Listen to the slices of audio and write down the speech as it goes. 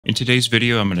In today's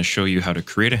video, I'm going to show you how to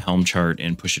create a Helm chart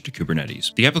and push it to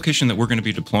Kubernetes. The application that we're going to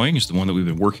be deploying is the one that we've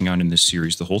been working on in this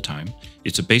series the whole time.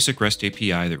 It's a basic REST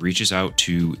API that reaches out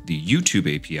to the YouTube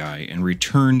API and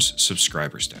returns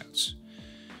subscriber stats.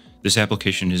 This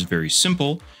application is very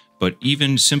simple, but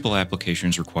even simple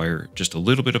applications require just a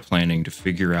little bit of planning to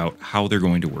figure out how they're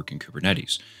going to work in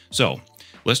Kubernetes. So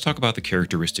let's talk about the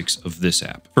characteristics of this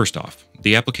app. First off,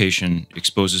 the application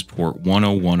exposes port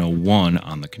 10101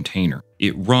 on the container.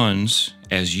 It runs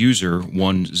as user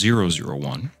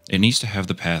 1001. It needs to have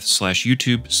the path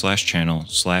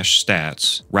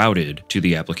 /YouTube/channel/stats routed to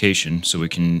the application so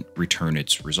it can return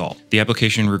its result. The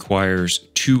application requires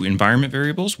two environment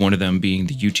variables, one of them being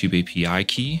the YouTube API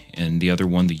key and the other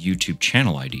one the YouTube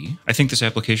channel ID. I think this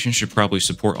application should probably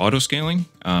support autoscaling.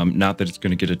 Not that it's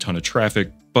going to get a ton of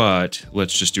traffic, but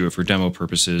let's just do it for demo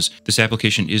purposes. This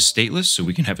application is stateless, so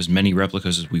we can have as many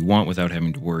replicas as we want without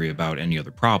having to worry about any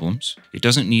other problems. It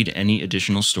doesn't need any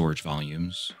additional storage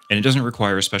volumes, and it doesn't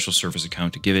require a special service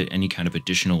account to give it any kind of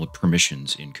additional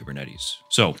permissions in Kubernetes.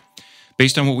 So,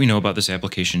 based on what we know about this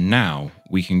application now,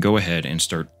 we can go ahead and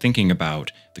start thinking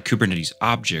about the Kubernetes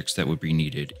objects that would be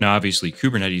needed. Now, obviously,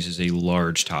 Kubernetes is a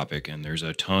large topic, and there's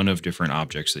a ton of different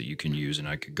objects that you can use, and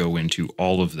I could go into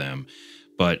all of them.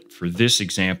 But for this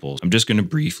example, I'm just going to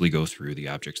briefly go through the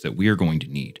objects that we are going to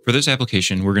need. For this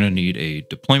application, we're going to need a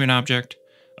deployment object,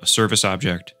 a service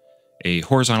object, a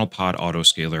horizontal pod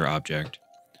autoscaler object,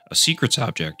 a secrets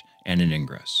object, and an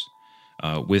ingress.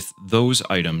 With those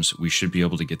items, we should be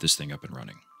able to get this thing up and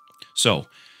running. So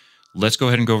let's go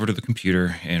ahead and go over to the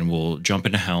computer and we'll jump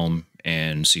into Helm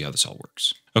and see how this all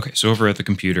works. Okay, so over at the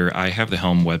computer, I have the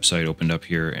Helm website opened up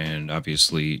here, and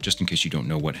obviously, just in case you don't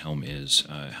know what Helm is,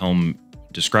 Helm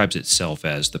describes itself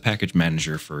as the package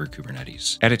manager for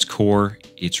Kubernetes. At its core,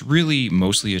 it's really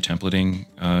mostly a templating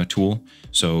tool.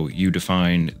 So you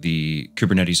define the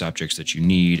Kubernetes objects that you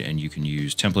need, and you can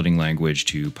use templating language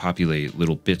to populate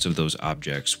little bits of those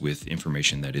objects with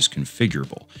information that is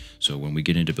configurable. So when we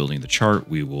get into building the chart,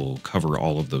 we will cover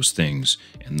all of those things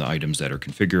and the items that are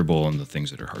configurable and the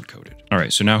things that are hard-coded. All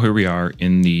right, so now here we are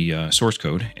in the source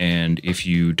code. And if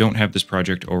you don't have this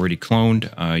project already cloned,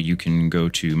 you can go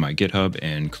to my GitHub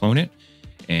and clone it,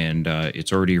 and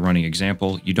it's already a running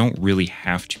example. You don't really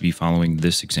have to be following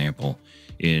this example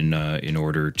in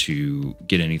order to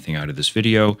get anything out of this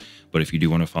video, but if you do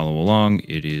want to follow along,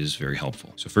 it is very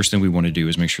helpful. So first thing we want to do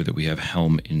is make sure that we have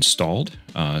Helm installed.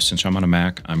 Since I'm on a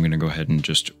Mac, I'm going to go ahead and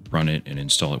just run it and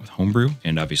install it with Homebrew.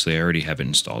 And obviously I already have it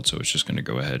installed, so it's just going to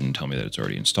go ahead and tell me that it's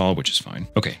already installed, which is fine.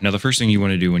 Okay, now the first thing you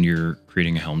want to do when you're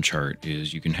creating a Helm chart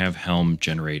is you can have Helm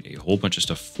generate a whole bunch of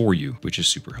stuff for you, which is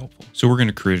super helpful. So we're going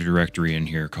to create a directory in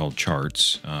here called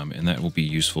charts, and that will be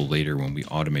useful later when we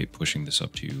automate pushing this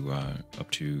up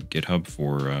to GitHub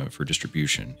for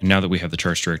distribution. And now that we have the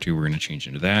charts directory, we're going to change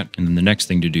into that. And then the next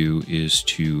thing to do is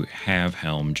to have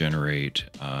Helm generate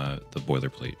the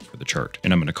boilerplate for the chart.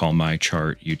 And I'm going to call my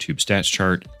chart YouTube stats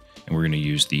chart, and we're going to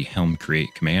use the Helm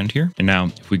Create command here. And now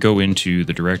if we go into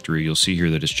the directory, you'll see here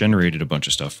that it's generated a bunch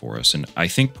of stuff for us. And I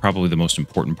think probably the most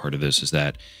important part of this is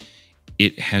that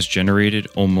it has generated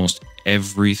almost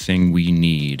everything we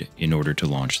need in order to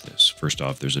launch this. First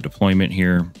off, there's a deployment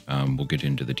here. We'll get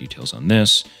into the details on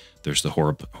this. There's the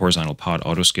horizontal pod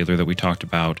autoscaler that we talked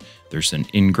about. There's an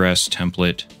ingress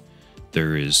template.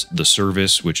 There is the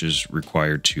service, which is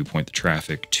required to point the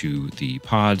traffic to the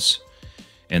pods.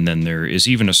 And then there is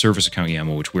even a service account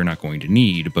YAML, which we're not going to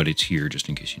need, but it's here just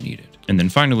in case you need it. And then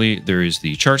finally, there is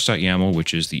the charts.yaml,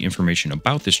 which is the information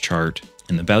about this chart,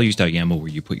 and the values.yaml, where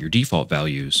you put your default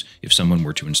values if someone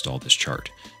were to install this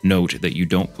chart. Note that you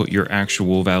don't put your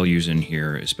actual values in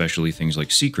here, especially things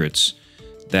like secrets.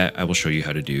 That I will show you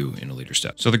how to do in a later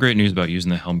step. So the great news about using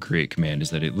the Helm Create command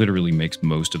is that it literally makes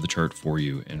most of the chart for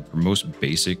you. And for most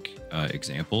basic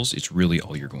examples, it's really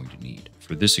all you're going to need.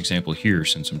 For this example here,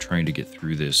 since I'm trying to get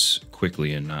through this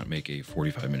quickly and not make a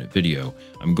 45-minute video,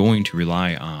 I'm going to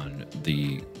rely on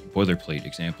the boilerplate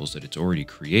examples that it's already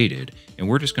created, and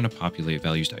we're just going to populate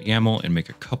values.yaml and make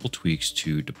a couple tweaks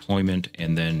to deployment,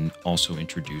 and then also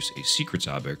introduce a secrets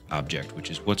object,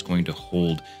 which is what's going to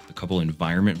hold the couple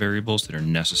environment variables that are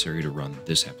necessary to run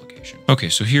this application. Okay,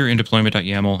 so here in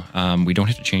deployment.yaml, we don't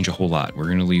have to change a whole lot. We're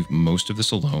going to leave most of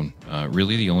this alone.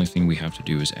 Really, the only thing we have to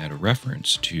do is add a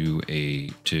reference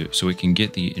so it can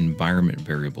get the environment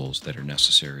variables that are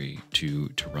necessary to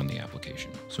run the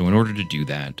application. So in order to do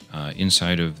that,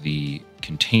 inside of the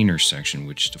container section,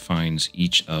 which defines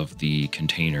each of the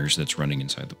containers that's running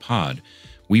inside the pod,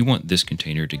 we want this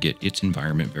container to get its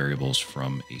environment variables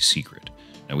from a secret.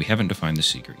 Now, we haven't defined the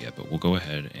secret yet, but we'll go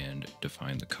ahead and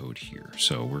define the code here.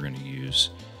 So we're going to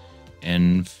use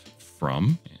env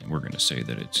from, and we're going to say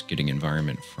that it's getting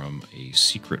environment from a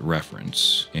secret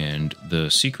reference. And the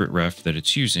secret ref that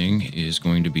it's using is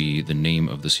going to be the name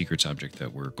of the secrets object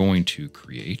that we're going to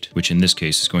create, which in this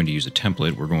case is going to use a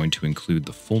template. We're going to include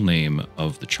the full name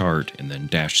of the chart and then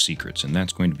dash secrets, and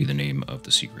that's going to be the name of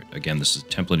the secret. Again, this is a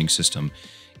templating system.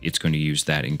 It's going to use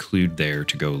that include there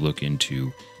to go look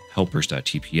into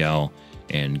helpers.tpl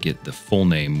and get the full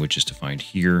name, which is defined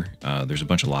here. There's a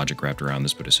bunch of logic wrapped around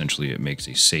this, but essentially it makes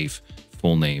a safe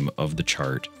full name of the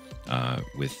chart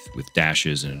with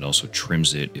dashes, and it also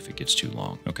trims it if it gets too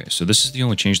long. Okay, so this is the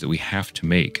only change that we have to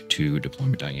make to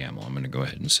deployment.yaml. I'm going to go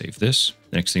ahead and save this.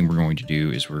 The next thing we're going to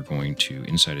do is we're going to,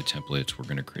 inside of templates, we're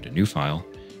going to create a new file.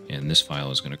 And this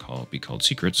file is going to be called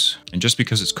secrets. And just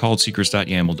because it's called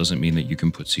secrets.yaml doesn't mean that you can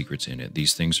put secrets in it.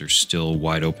 These things are still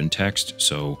wide open text.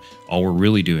 So all we're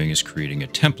really doing is creating a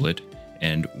template.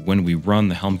 And when we run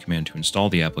the Helm command to install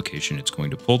the application, it's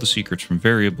going to pull the secrets from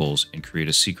variables and create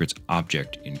a secrets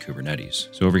object in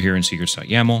Kubernetes. So over here in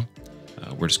secrets.yaml,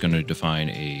 we're just going to define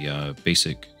a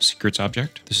basic secrets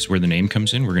object. This is where the name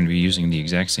comes in. We're going to be using the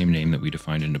exact same name that we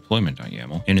defined in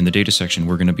deployment.yaml. And in the data section,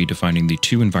 we're going to be defining the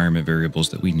two environment variables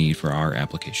that we need for our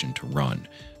application to run.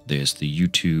 There's the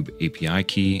YouTube API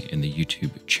key and the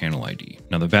YouTube channel ID.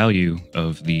 Now, the value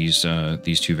of these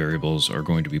two variables are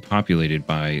going to be populated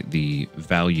by the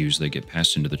values that get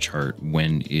passed into the chart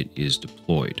when it is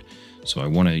deployed. So I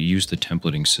want to use the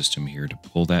templating system here to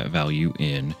pull that value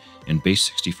in and base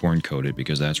 64 encode it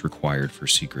because that's required for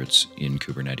secrets in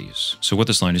Kubernetes. So what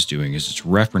this line is doing is it's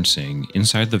referencing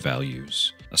inside the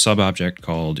values a sub-object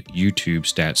called YouTube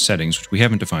stat settings, which we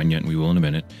haven't defined yet and we will in a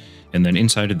minute. And then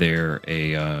inside of there,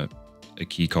 a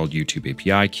key called YouTube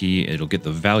API key. It'll get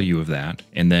the value of that.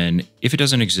 And then if it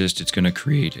doesn't exist, it's going to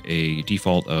create a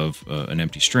default of an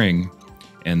empty string.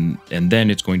 And then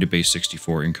it's going to base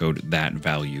 64 encode that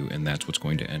value, and that's what's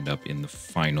going to end up in the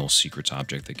final secrets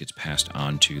object that gets passed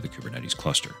on to the Kubernetes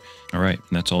cluster. All right,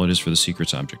 and that's all it is for the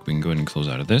secrets object. We can go ahead and close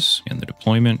out of this, and the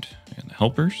deployment, and the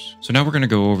helpers. So now we're going to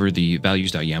go over the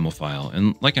values.yaml file.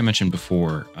 And like I mentioned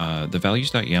before, the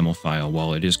values.yaml file,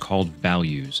 while it is called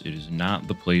values, it is not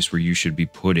the place where you should be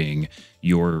putting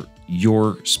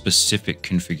your specific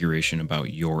configuration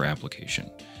about your application.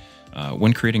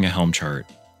 When creating a Helm chart,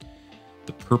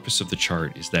 the purpose of the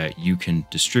chart is that you can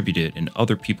distribute it and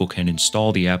other people can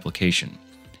install the application.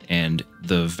 And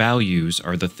the values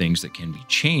are the things that can be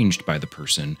changed by the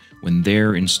person when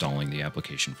they're installing the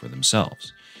application for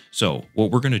themselves. So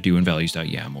what we're going to do in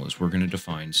values.yaml is we're going to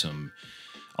define some,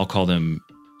 I'll call them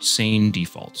sane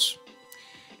defaults.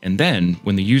 And then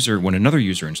when another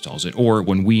user installs it, or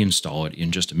when we install it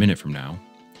in just a minute from now,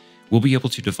 we'll be able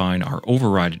to define our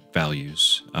override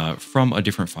values from a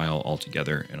different file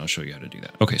altogether, and I'll show you how to do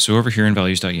that. Okay, so over here in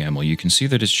values.yaml, you can see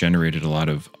that it's generated a lot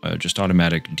of just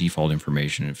automatic default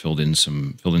information and filled in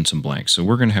some blanks. So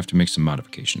we're going to have to make some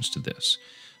modifications to this.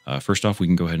 First off, we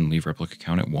can go ahead and leave replica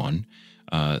count at 1.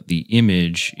 The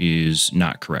image is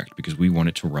not correct because we want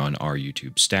it to run our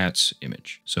YouTube stats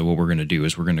image. So what we're going to do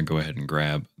is we're going to go ahead and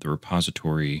grab the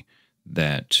repository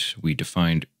that we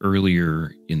defined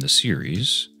earlier in the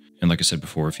series. And like I said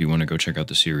before, if you want to go check out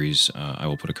the series, I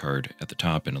will put a card at the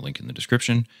top and a link in the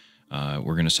description.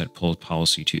 We're going to set pull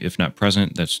policy to if not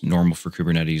present. That's normal for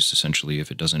Kubernetes. Essentially,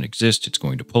 if it doesn't exist, it's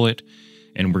going to pull it.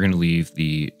 And we're going to leave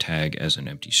the tag as an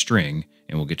empty string,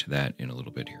 and we'll get to that in a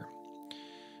little bit here.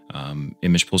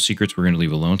 Image pull secrets, we're going to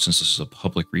leave alone since this is a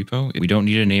public repo. We don't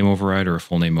need a name override or a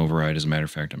full name override. As a matter of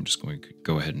fact, I'm just going to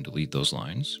go ahead and delete those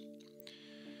lines.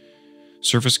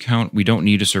 Service account, we don't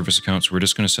need a service account, so we're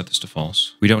just going to set this to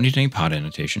false. We don't need any pod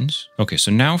annotations. Okay,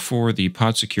 so now for the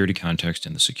pod security context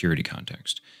and the security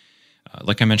context.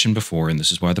 Like I mentioned before, and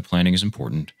this is why the planning is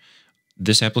important,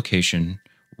 this application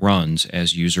runs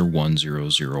as user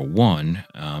 1001.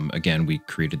 Again, we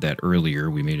created that earlier.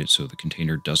 We made it so the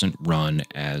container doesn't run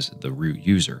as the root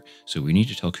user. So we need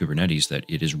to tell Kubernetes that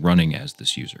it is running as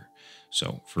this user.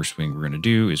 So first thing we're going to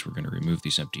do is we're going to remove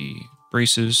these empty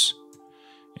braces.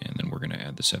 And then we're going to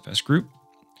add this FS group,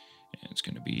 and it's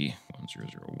going to be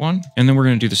 1001. And then we're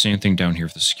going to do the same thing down here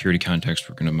for the security context.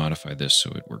 We're going to modify this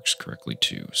so it works correctly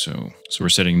too. So we're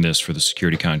setting this for the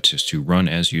security context to run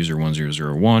as user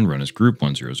 1001, run as group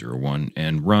 1001,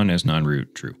 and run as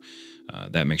non-root true.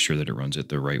 That makes sure that it runs it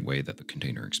the right way that the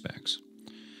container expects.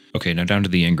 Okay, now down to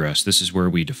the ingress. This is where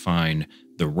we define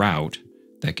the route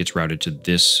that gets routed to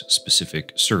this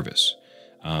specific service.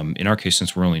 In our case,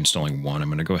 since we're only installing one, I'm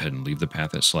going to go ahead and leave the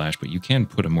path at /, but you can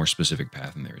put a more specific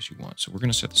path in there as you want. So we're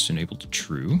going to set this enable to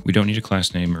true. We don't need a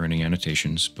class name or any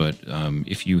annotations, but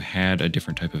if you had a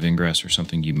different type of ingress or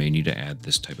something, you may need to add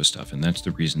this type of stuff. And that's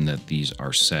the reason that these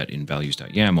are set in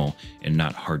values.yaml and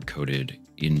not hard-coded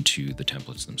into the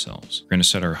templates themselves. We're going to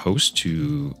set our host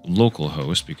to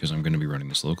localhost because I'm going to be running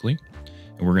this locally.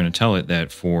 And we're going to tell it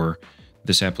that for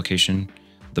this application,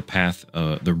 the path,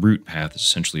 the root path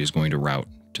essentially is going to route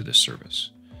to this service.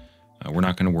 We're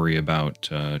not going to worry about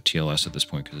TLS at this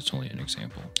point because it's only an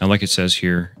example. Now, like it says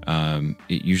here,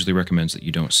 it usually recommends that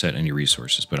you don't set any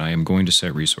resources, but I am going to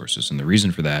set resources. And the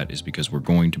reason for that is because we're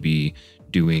going to be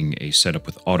doing a setup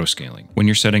with autoscaling. When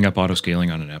you're setting up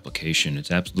autoscaling on an application,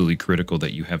 it's absolutely critical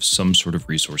that you have some sort of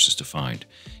resources defined.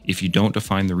 If you don't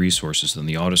define the resources, then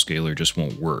the autoscaler just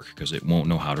won't work because it won't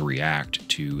know how to react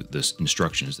to the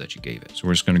instructions that you gave it. So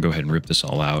we're just going to go ahead and rip this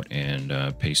all out and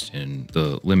paste in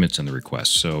the limits and the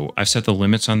requests. So I've set the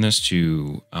limits on this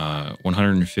to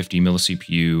 150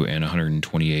 millicpu and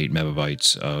 128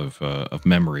 megabytes of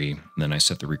memory. And then I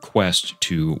set the request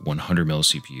to 100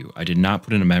 millicpu. I did not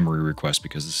put in a memory request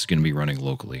because this is going to be running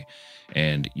locally,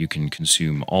 and you can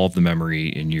consume all of the memory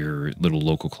in your little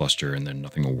local cluster and then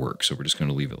nothing will work. So we're just going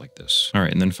to leave it like this. All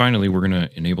right. And then finally, we're going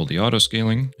to enable the auto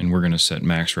scaling, and we're going to set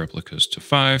max replicas to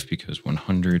 5 because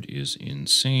 100 is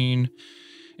insane.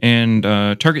 And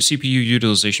target CPU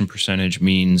utilization percentage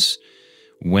means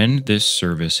when this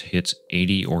service hits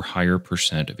 80 or higher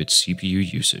 % of its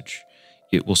CPU usage,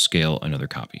 it will scale another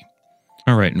copy.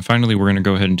 All right, and finally, we're going to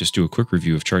go ahead and just do a quick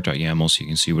review of chart.yaml so you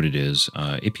can see what it is.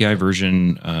 API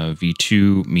version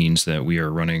v2 means that we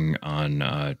are running on,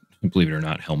 believe it or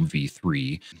not, Helm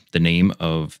v3. The name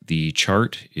of the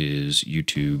chart is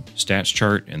YouTube stats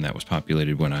chart, and that was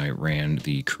populated when I ran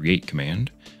the create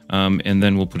command. And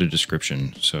then we'll put a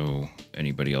description so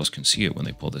anybody else can see it when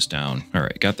they pull this down. All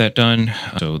right, got that done.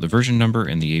 So the version number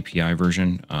and the API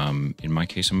version, in my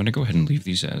case, I'm going to go ahead and leave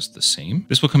these as the same.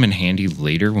 This will come in handy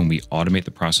later when we automate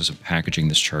the process of packaging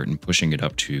this chart and pushing it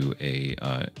up to a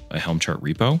Helm chart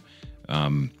repo.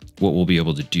 What we'll be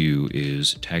able to do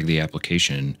is tag the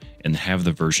application and have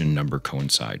the version number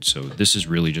coincide. So this is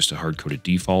really just a hard-coded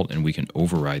default, and we can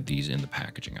override these in the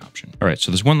packaging option. All right,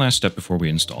 so there's one last step before we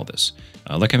install this.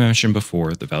 Like I mentioned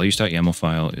before, the values.yaml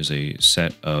file is a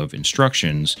set of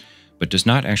instructions, but does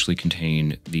not actually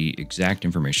contain the exact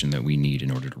information that we need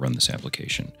in order to run this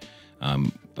application.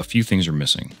 A few things are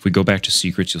missing. If we go back to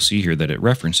secrets, you'll see here that it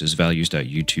references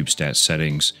values.youtube stat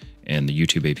settings and the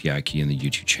YouTube API key and the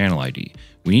YouTube channel ID.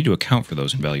 We need to account for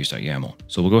those in values.yaml.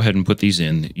 So we'll go ahead and put these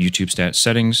in, YouTube stat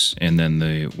settings, and then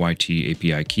the YT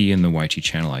API key and the YT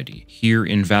channel ID. Here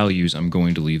in values, I'm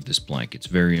going to leave this blank. It's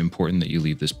very important that you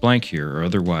leave this blank here, or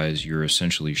otherwise you're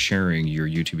essentially sharing your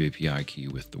YouTube API key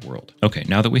with the world. Okay,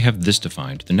 now that we have this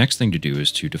defined, the next thing to do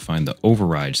is to define the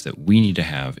overrides that we need to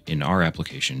have in our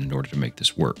application in order to make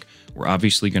this work. We're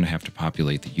obviously going to have to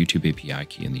populate the YouTube API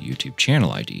key and the YouTube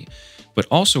channel ID, but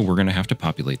also we're going to have to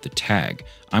populate the tag.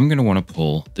 I'm going to want to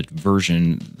pull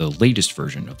the latest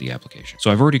version of the application.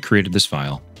 So I've already created this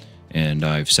file and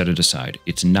I've set it aside.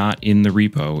 It's not in the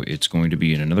repo. It's going to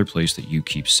be in another place that you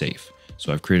keep safe.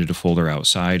 So I've created a folder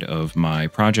outside of my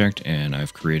project and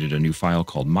I've created a new file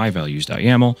called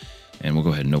myvalues.yaml. And we'll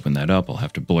go ahead and open that up. I'll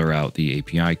have to blur out the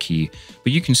API key,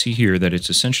 but you can see here that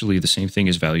it's essentially the same thing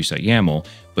as values.yaml,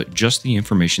 but just the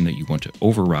information that you want to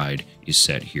override is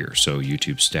set here. So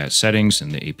YouTube stat settings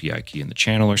and the API key and the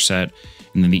channel are set.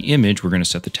 And then the image, we're going to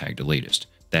set the tag to latest.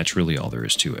 That's really all there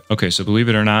is to it. Okay, so believe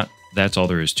it or not, that's all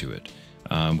there is to it.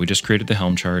 We just created the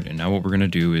Helm chart, and now what we're going to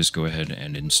do is go ahead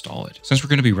and install it. Since we're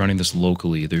going to be running this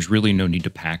locally, there's really no need to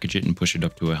package it and push it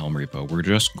up to a Helm repo. We're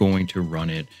just going to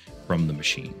run it from the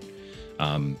machine.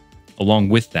 Along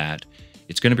with that,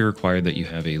 it's going to be required that you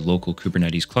have a local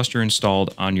Kubernetes cluster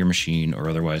installed on your machine, or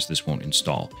otherwise this won't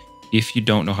install. If you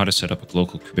don't know how to set up a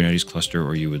local Kubernetes cluster,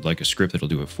 or you would like a script that'll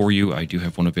do it for you, I do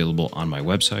have one available on my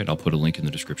website. I'll put a link in the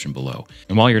description below.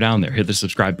 And while you're down there, hit the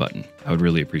subscribe button. I would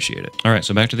really appreciate it. All right,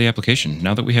 so back to the application.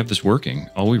 Now that we have this working,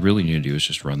 all we really need to do is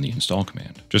just run the install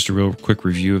command. Just a real quick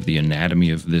review of the anatomy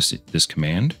of this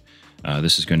command.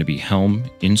 This is going to be Helm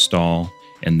install.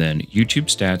 And then YouTube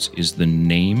stats is the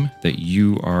name that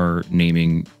you are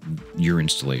naming your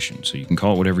installation. So you can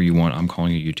call it whatever you want. I'm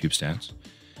calling it YouTube stats.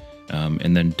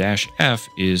 And then -f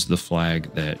is the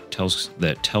flag that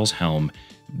tells Helm,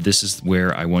 this is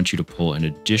where I want you to pull an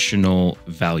additional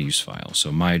values file.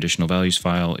 So my additional values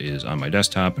file is on my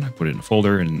desktop and I put it in a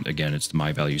folder. And again, it's the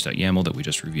myvalues.yaml that we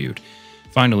just reviewed.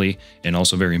 Finally, and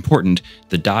also very important,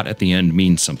 the dot at the end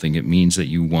means something. It means that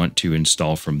you want to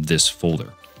install from this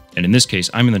folder. And in this case,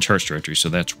 I'm in the charts directory, so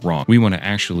that's wrong. We want to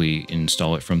actually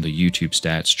install it from the YouTube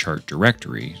stats chart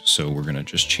directory. So we're going to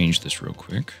just change this real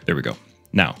quick. There we go.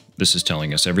 Now, this is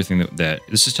telling us everything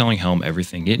this is telling Helm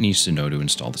everything it needs to know to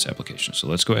install this application. So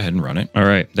let's go ahead and run it. All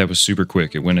right, that was super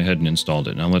quick. It went ahead and installed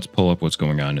it. Now let's pull up what's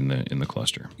going on in the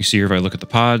cluster. You see here, if I look at the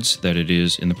pods, that it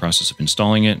is in the process of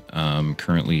installing it.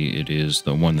 Currently, it is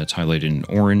the one that's highlighted in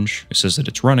orange. It says that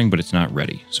it's running, but it's not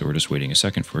ready. So we're just waiting a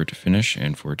second for it to finish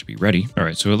and for it to be ready. All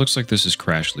right, so it looks like this is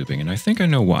crash looping, and I think I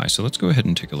know why. So let's go ahead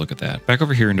and take a look at that. Back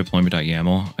over here in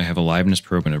deployment.yaml, I have a liveness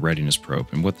probe and a readiness probe.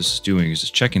 And what this is doing is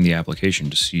it's checking the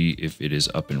application to see if it is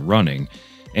up and running.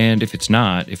 And if it's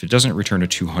not, if it doesn't return a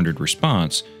 200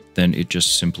 response, then it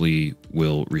just simply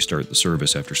will restart the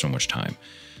service after so much time.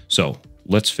 So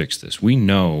let's fix this. We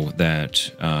know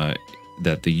that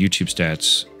that the YouTube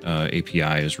stats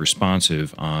API is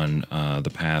responsive on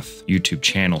the path YouTube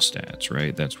channel stats,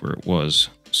 right? That's where it was.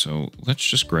 So let's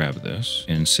just grab this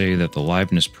and say that the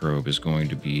liveness probe is going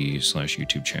to be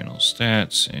 /YouTube channel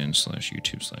stats and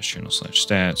 /YouTube channel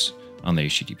stats on the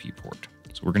HTTP port.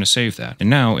 So we're going to save that. And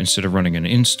now, instead of running an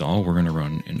install, we're going to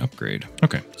run an upgrade.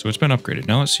 Okay, so it's been upgraded.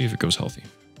 Now let's see if it goes healthy.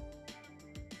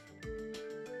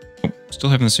 Oh, still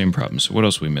having the same problem. So what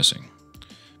else are we missing?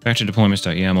 Back to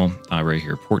deployments.yaml, right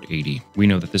here, port 80. We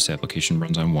know that this application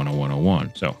runs on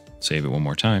 101.01. So save it one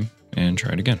more time and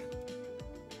try it again.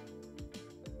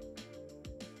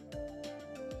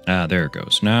 There it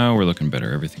goes. Now we're looking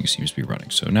better. Everything seems to be running.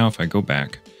 So now if I go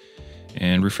back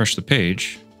and refresh the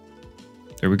page,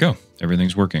 there we go.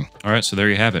 Everything's working. All right, so there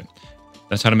you have it.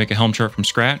 That's how to make a Helm chart from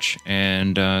scratch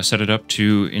and set it up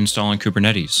to install in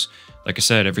Kubernetes. Like I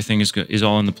said, everything is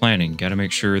all in the planning. Got to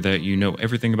make sure that you know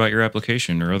everything about your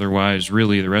application, or otherwise,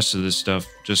 really, the rest of this stuff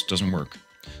just doesn't work.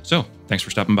 So, thanks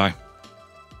for stopping by.